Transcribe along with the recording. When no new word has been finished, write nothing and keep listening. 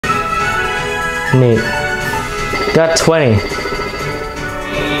Neat. Got 20.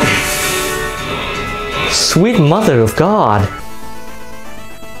 Sweet mother of God.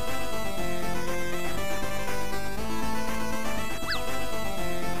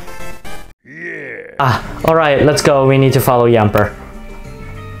 Alright, let's go. We need to follow Yamper.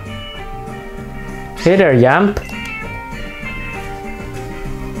 Hey there, Yamp.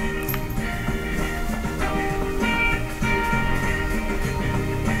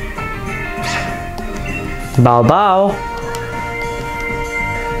 Bow bow.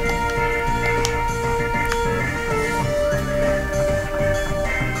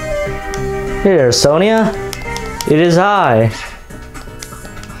 Hey there, Sonia. It is I.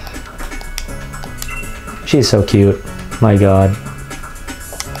 She's so cute. My God.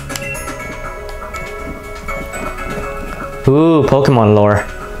 Ooh, Pokemon lore.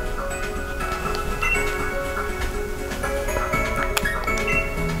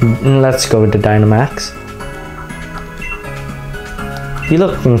 Let's go with the Dynamax. You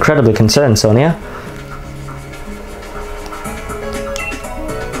look incredibly concerned, Sonia.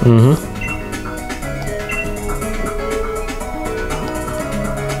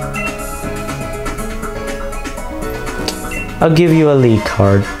 I'll give you a league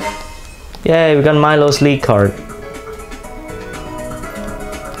card. Yay, we got Milo's league card.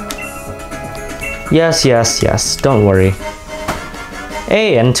 Yes, don't worry.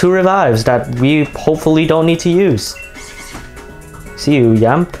 Hey, and 2 revives that we hopefully don't need to use. See you,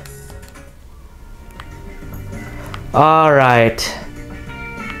 Yamp. Alright.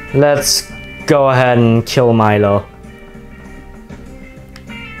 Let's go ahead and kill Milo.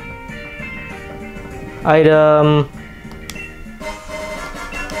 Item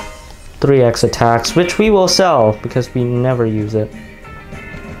 3x attacks, which we will sell because we never use it.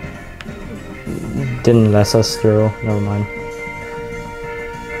 Didn't let us through. Never mind.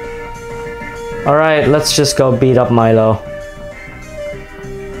 Alright, let's just go beat up Milo.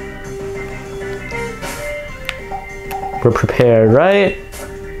 We're prepared, right?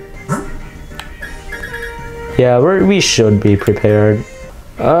 Yeah, we should be prepared.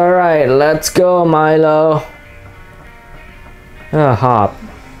 Alright, let's go, Milo. Hop.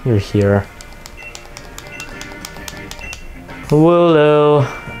 You're here. Wooloo.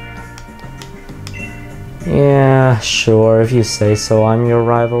 Yeah, sure, if you say so. I'm your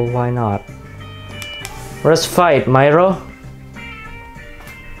rival, why not? Let's fight, Milo.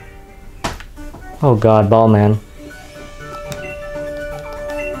 Oh God, Ballman.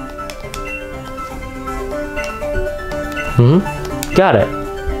 Got it.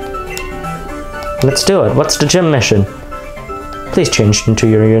 Let's do it. What's the gym mission? Please change into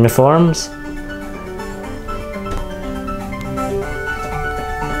your uniforms.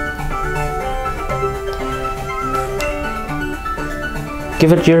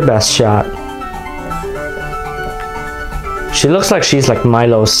 Give it your best shot. She looks like she's like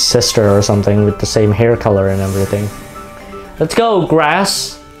Milo's sister or something with the same hair color and everything. Let's go,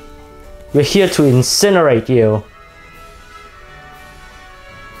 Grass. We're here to incinerate you.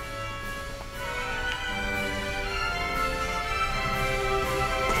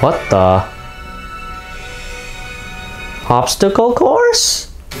 What the? Obstacle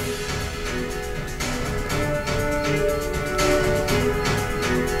course?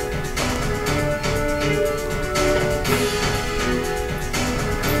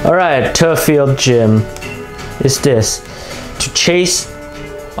 Alright, turf field gym. Is this to chase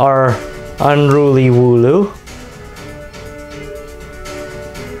our unruly Wooloo?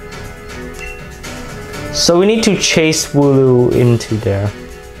 So we need to chase Wooloo into there.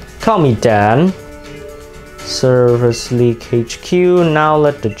 Call me Dan. Service League HQ. Now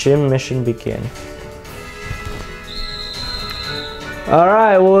let the gym mission begin.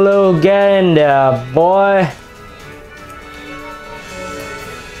 Alright, Wooloo, get in there, boy.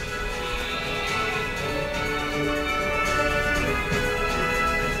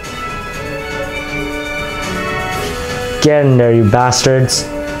 Get in there, you bastards.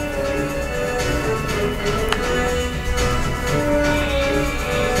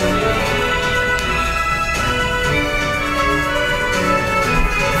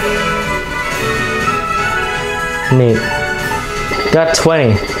 Neat. Got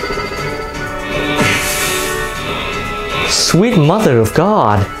 20. Sweet mother of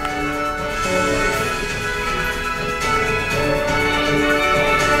God.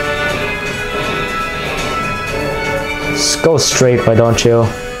 Just go straight, why don't you?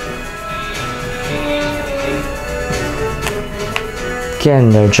 Get in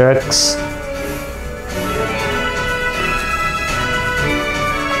there, jerks.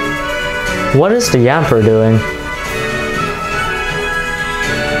 What is the Yamper doing?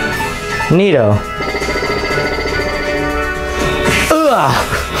 Neato. Ugh.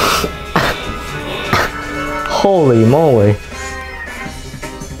 Holy moly.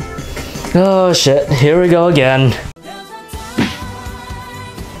 Oh shit, here we go again.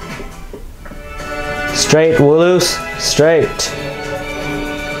 Straight, Wooloos, straight.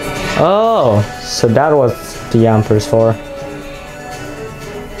 Oh, so that was the Yampers for.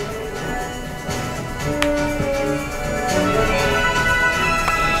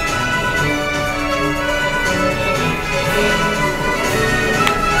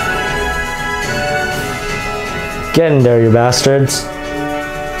 Get in there, you bastards.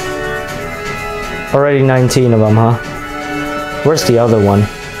 Already 19 of them, huh? Where's the other one?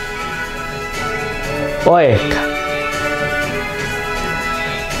 Oi!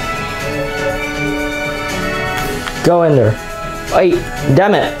 Go in there. Wait,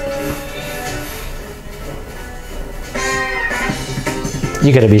 damn it!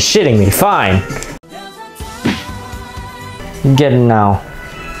 You gotta be shitting me. Fine. Get in now.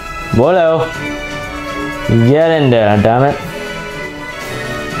 Whoa! Get in there, damn it.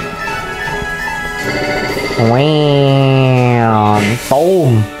 Wham!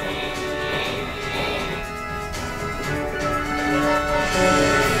 Boom!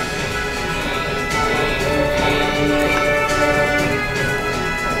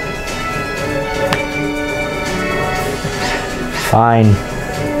 Fine.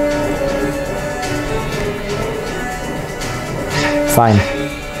 Fine.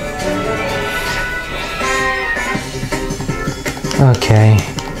 Okay.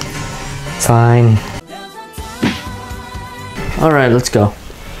 Fine. Alright, let's go.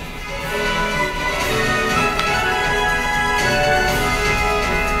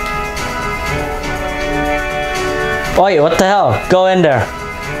 Wait, what the hell? Go in there.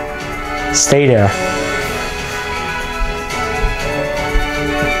 Stay there.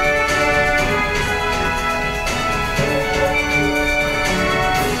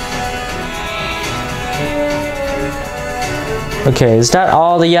 Okay, is that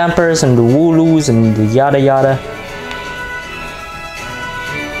all the Yampers and the Wooloos and the yada yada?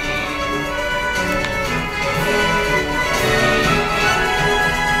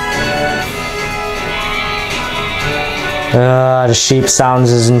 The sheep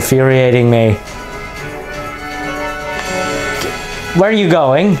sounds is infuriating me. Where are you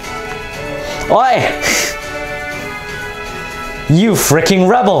going? Oi! You freaking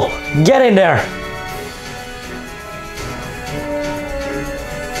rebel! Get in there!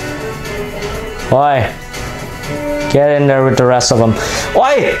 Oi! Get in there with the rest of them.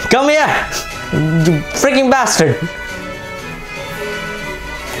 Oi! Come here! You freaking bastard!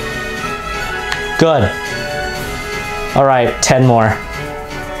 Good. Alright, 10 more.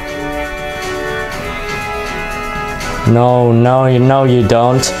 No, no, you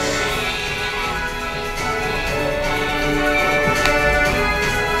don't.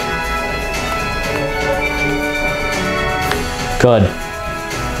 Good.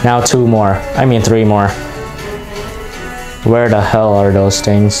 Now 2 more. I mean 3 more. Where the hell are those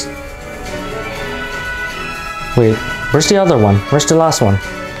things? Wait, where's the other one? Where's the last one?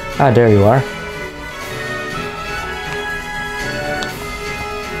 Ah, there you are.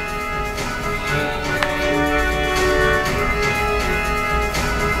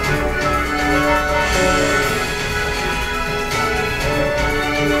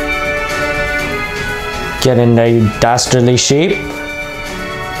 Get in there, you dastardly sheep.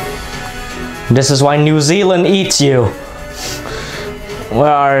 This is why New Zealand eats you.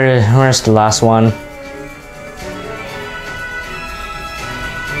 Where's the last one?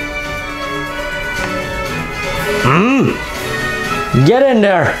 Get in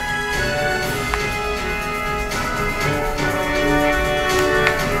there.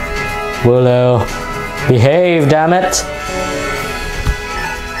 Willow, behave, damn it.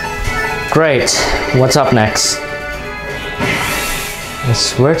 Great. What's up next? I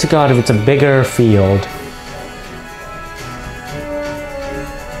swear to God, if it's a bigger field.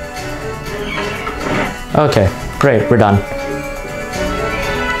 Okay, great, we're done.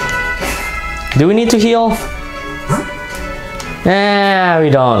 Do we need to heal? Nah, we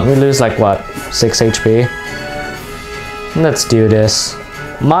don't. We lose like what? 6 HP? Let's do this.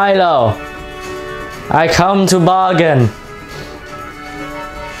 Milo! I come to bargain!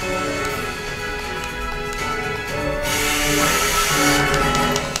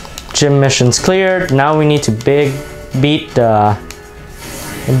 Gym missions cleared. Now we need to beat a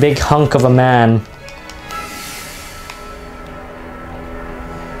big hunk of a man.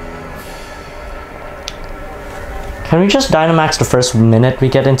 Can we just Dynamax the first minute we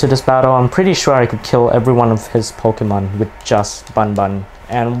get into this battle? I'm pretty sure I could kill every one of his Pokemon with just Bun Bun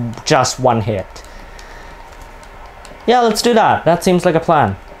and just one hit. Yeah, let's do that. That seems like a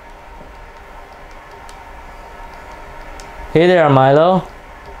plan. Hey there, Milo.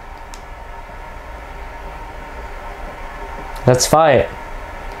 Let's fight.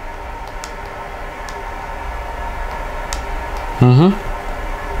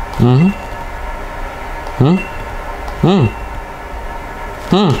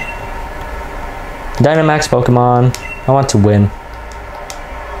 Dynamax Pokemon. I want to win.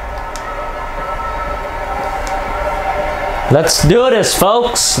 Let's do this,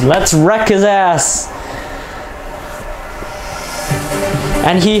 folks. Let's wreck his ass.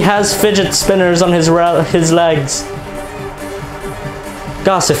 And he has fidget spinners on his legs.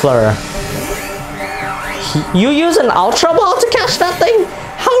 Gossifleur. You use an Ultra Ball to catch that thing?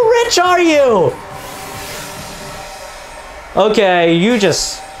 How rich are you? Okay, you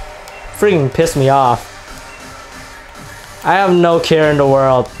just freaking pissed me off. I have no care in the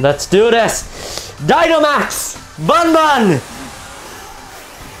world. Let's do this. Dynamax! Bun Bun!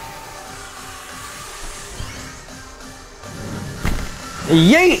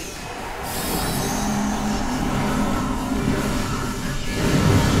 Yeet!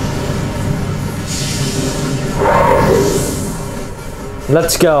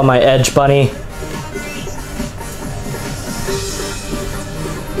 Let's go, my edge bunny.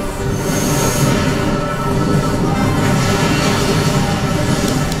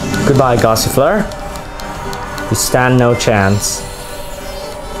 Goodbye, Gossifleur. You stand no chance.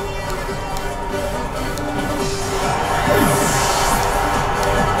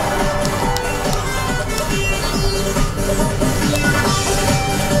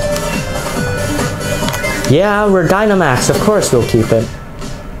 Yeah, we're Dynamax. Of course we'll keep it.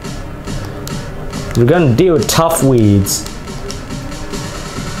 We're gonna deal with tough weeds.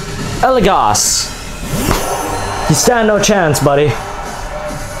 Elagos. You stand no chance, buddy.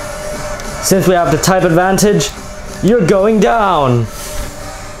 Since we have the type advantage, you're going down.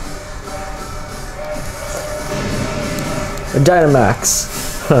 Dynamax.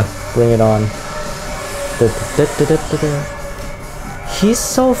 Bring it on. He's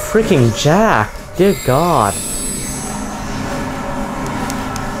so freaking jacked. Dear God.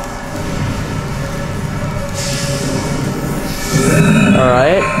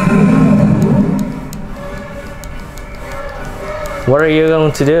 Alright. What are you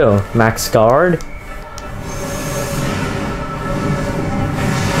going to do? Max guard?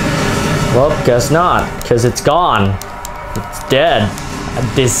 Well, guess not, because it's gone. It's dead.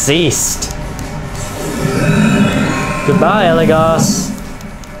 Deceased. Goodbye, Elagos.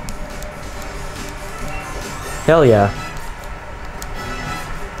 Hell yeah.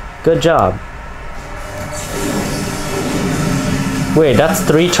 Good job. Wait, that's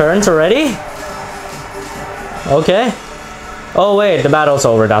 3 turns already? Okay. Oh wait, the battle's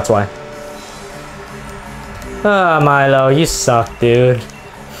over, that's why. Ah, Milo, you suck, dude.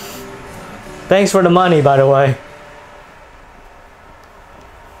 Thanks for the money, by the way.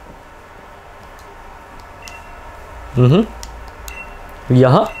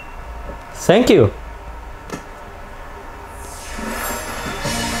 Yeah. Thank you.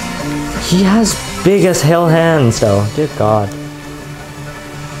 He has big as hell hands though, dear God.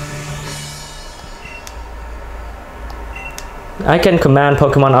 I can command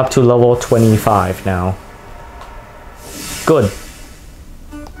Pokemon up to level 25 now. Good.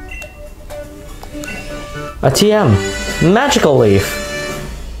 A TM. Magical Leaf.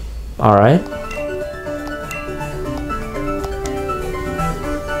 Alright.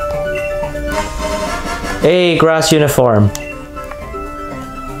 Hey, Grass Uniform.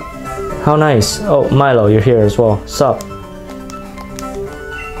 How nice. Oh, Milo, you're here as well. Sup?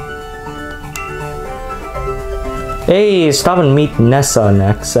 Hey, stop and meet Nessa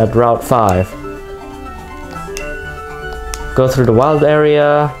next at Route 5. Go through the wild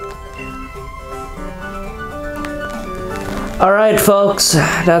area. Alright, folks.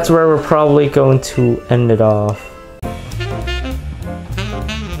 That's where we're probably going to end it off.